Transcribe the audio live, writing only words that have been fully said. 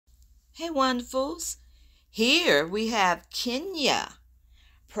Hey, wonderfuls. Here we have Kenya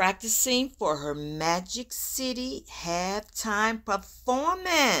practicing for her Magic City halftime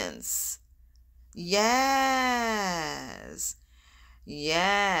performance. Yes,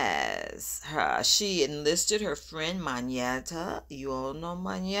 yes. She enlisted her friend Manetta. You all know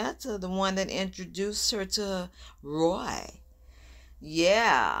Manetta, the one that introduced her to Roy.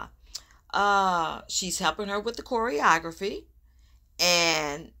 Yeah. She's helping her with the choreography.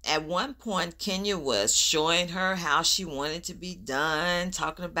 And at one point, Kenya was showing her how she wanted to be done,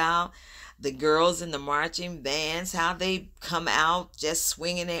 talking about the girls in the marching bands, how they come out just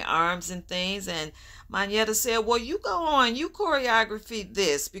swinging their arms and things. And Manetta said, "Well, you go on, you choreography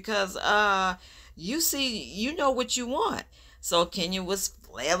this because you know what you want." So Kenya was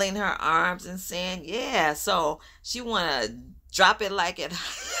flailing her arms and saying, "Yeah." So she wanna drop it like it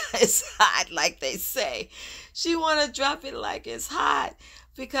it's hot, like they say. She want to drop it like it's hot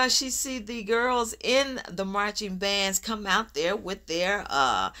because she see the girls in the marching bands come out there with their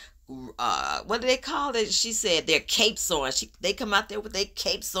what do they call it? She said their capes on. They come out there with their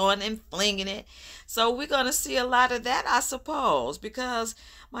capes on and flinging it. So we're gonna see a lot of that, I suppose, because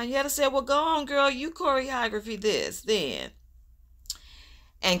Manetta said, "Well, go on, girl, you choreography this then."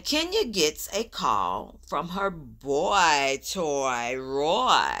 And Kenya gets a call from her boy toy,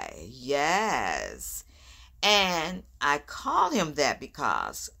 Roy. Yes. And I call him that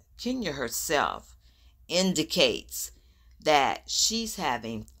because Kenya herself indicates that she's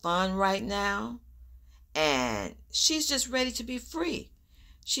having fun right now and she's just ready to be free.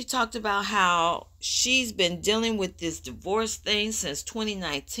 She talked about how she's been dealing with this divorce thing since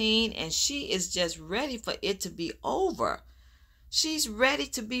 2019 and she is just ready for it to be over. She's ready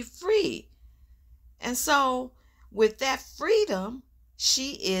to be free. And so, with that freedom,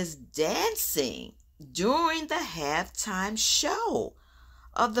 she is dancing during the halftime show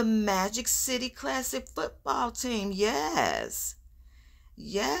of the Magic City Classic football team. Yes.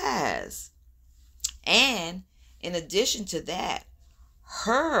 Yes. And in addition to that,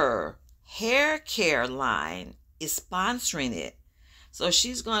 her hair care line is sponsoring it. So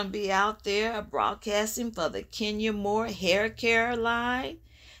she's going to be out there broadcasting for the Kenya Moore hair care line.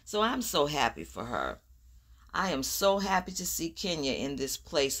 So I'm so happy for her. I am so happy to see Kenya in this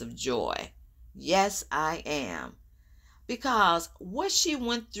place of joy. Yes, I am. Because what she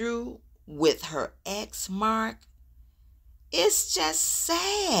went through with her ex, Mark, it's just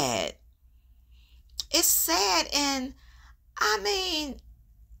sad. It's sad. And I mean,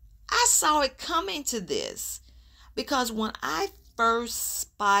 I saw it coming to this. Because when I first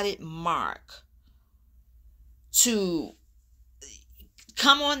spotted Mark to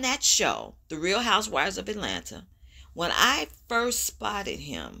come on that show, The Real Housewives of Atlanta, when I first spotted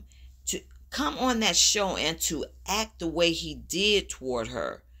him to come on that show and to act the way he did toward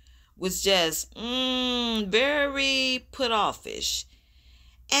her was just very put offish.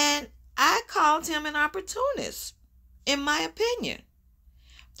 And I called him an opportunist, in my opinion.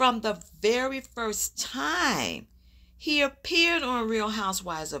 From the very first time he appeared on Real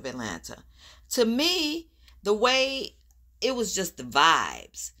Housewives of Atlanta. To me, the way it was just the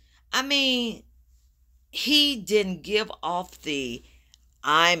vibes. I mean, he didn't give off the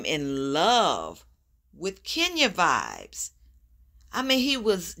I'm in love with Kenya vibes. I mean, he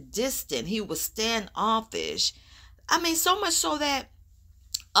was distant. He was standoffish. I mean, so much so that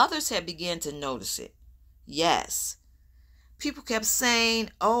others had begun to notice it. Yes. People kept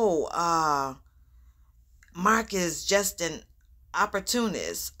saying, Mark is just an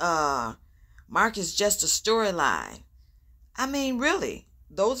opportunist. Mark is just a storyline. I mean, really,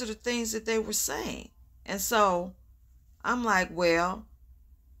 those are the things that they were saying. And so I'm like, well,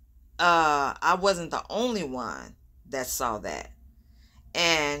 I wasn't the only one that saw that.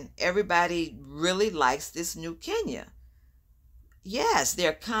 And everybody really likes this new Kenya. Yes,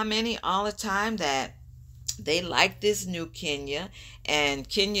 they're commenting all the time that they like this new Kenya, and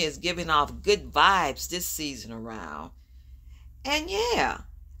Kenya is giving off good vibes this season around. And yeah,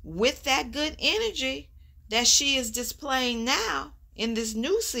 with that good energy that she is displaying now in this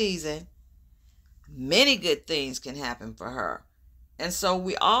new season, many good things can happen for her. And so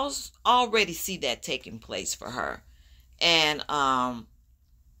we all already see that taking place for her. And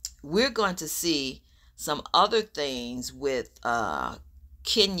we're going to see some other things with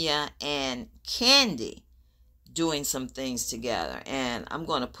Kenya and Candy doing some things together, and I'm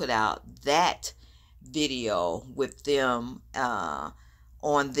going to put out that video with them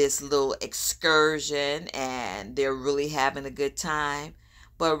on this little excursion, and they're really having a good time.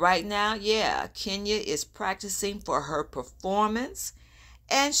 But right now, yeah, Kenya is practicing for her performance,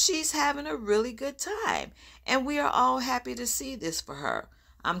 and she's having a really good time, and we are all happy to see this for her.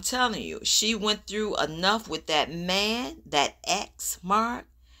 I'm telling you, she went through enough with that man, that ex Mark,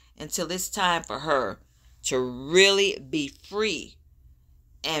 until it's time for her to really be free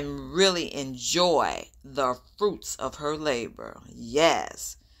and really enjoy the fruits of her labor.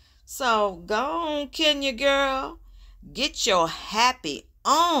 Yes. So go on, Kenya girl. Get your happy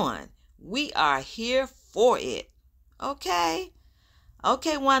on. We are here for it. Okay?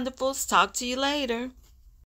 Okay, wonderfuls. Talk to you later.